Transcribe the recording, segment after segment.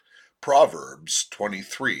Proverbs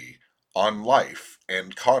 23 on life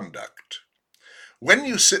and conduct. When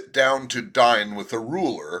you sit down to dine with a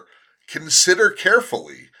ruler, consider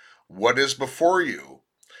carefully what is before you,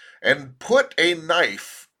 and put a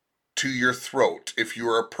knife to your throat if you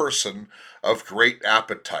are a person of great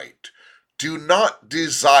appetite. Do not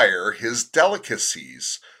desire his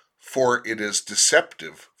delicacies, for it is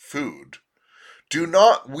deceptive food. Do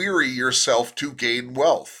not weary yourself to gain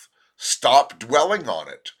wealth. Stop dwelling on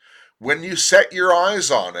it. When you set your eyes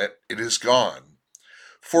on it, it is gone.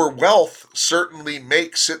 For wealth certainly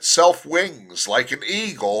makes itself wings like an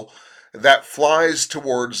eagle that flies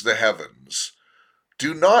towards the heavens.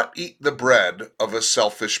 Do not eat the bread of a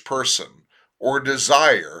selfish person, or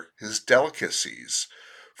desire his delicacies.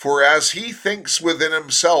 For as he thinks within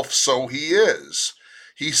himself, so he is.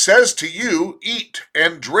 He says to you, eat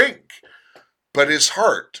and drink, but his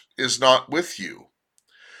heart is not with you.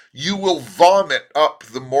 You will vomit up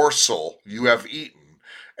the morsel you have eaten,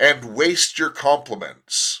 and waste your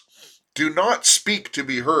compliments. Do not speak to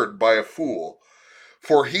be heard by a fool,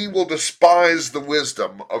 for he will despise the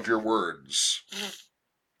wisdom of your words.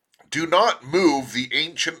 Do not move the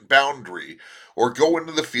ancient boundary, or go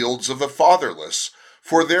into the fields of the fatherless,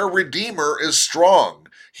 for their Redeemer is strong.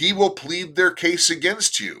 He will plead their case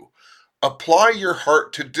against you. Apply your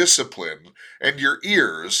heart to discipline, and your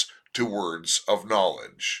ears to words of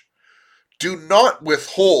knowledge. Do not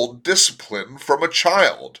withhold discipline from a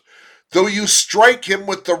child. Though you strike him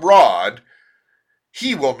with the rod,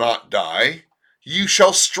 he will not die. You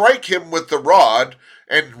shall strike him with the rod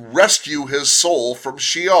and rescue his soul from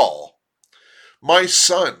Sheol. My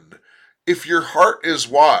son, if your heart is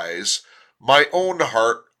wise, my own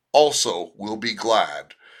heart also will be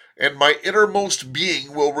glad, and my innermost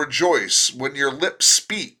being will rejoice when your lips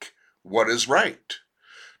speak what is right.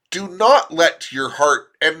 Do not let your heart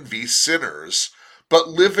envy sinners, but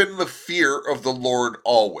live in the fear of the Lord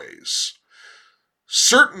always.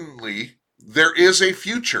 Certainly there is a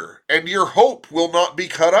future, and your hope will not be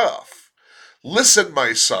cut off. Listen,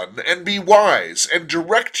 my son, and be wise, and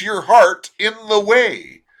direct your heart in the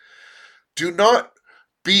way. Do not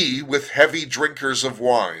be with heavy drinkers of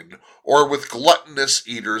wine, or with gluttonous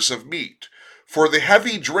eaters of meat, for the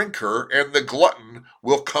heavy drinker and the glutton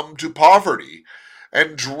will come to poverty,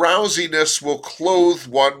 and drowsiness will clothe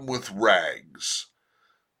one with rags.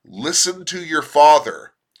 Listen to your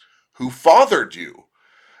father, who fathered you,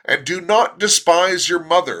 and do not despise your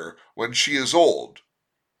mother when she is old.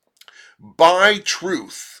 Buy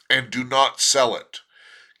truth and do not sell it.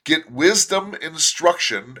 Get wisdom,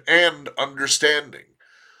 instruction, and understanding.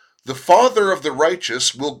 The father of the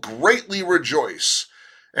righteous will greatly rejoice,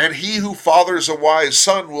 and he who fathers a wise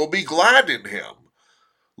son will be glad in him.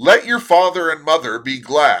 Let your father and mother be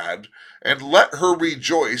glad, and let her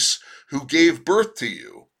rejoice who gave birth to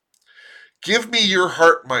you. Give me your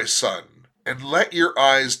heart, my son, and let your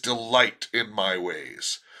eyes delight in my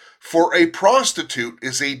ways. For a prostitute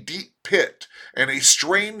is a deep pit, and a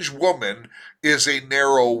strange woman is a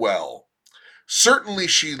narrow well. Certainly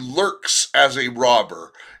she lurks as a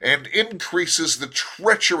robber, and increases the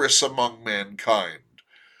treacherous among mankind.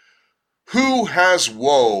 Who has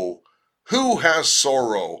woe? Who has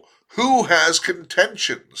sorrow? Who has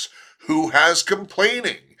contentions? Who has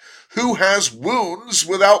complaining? Who has wounds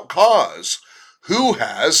without cause? Who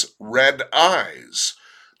has red eyes?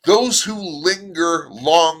 Those who linger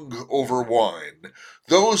long over wine,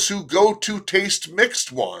 those who go to taste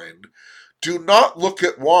mixed wine. Do not look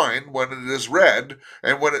at wine when it is red,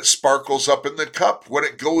 and when it sparkles up in the cup, when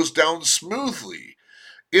it goes down smoothly.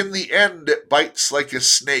 In the end it bites like a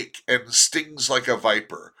snake and stings like a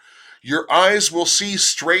viper. Your eyes will see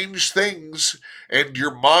strange things, and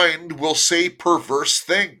your mind will say perverse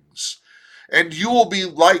things. And you will be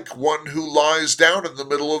like one who lies down in the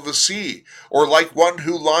middle of the sea, or like one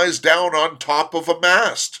who lies down on top of a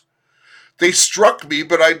mast. They struck me,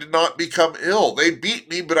 but I did not become ill. They beat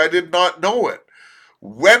me, but I did not know it.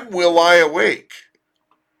 When will I awake?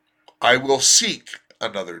 I will seek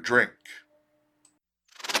another drink.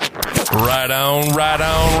 Right on, right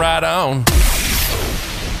on, right on.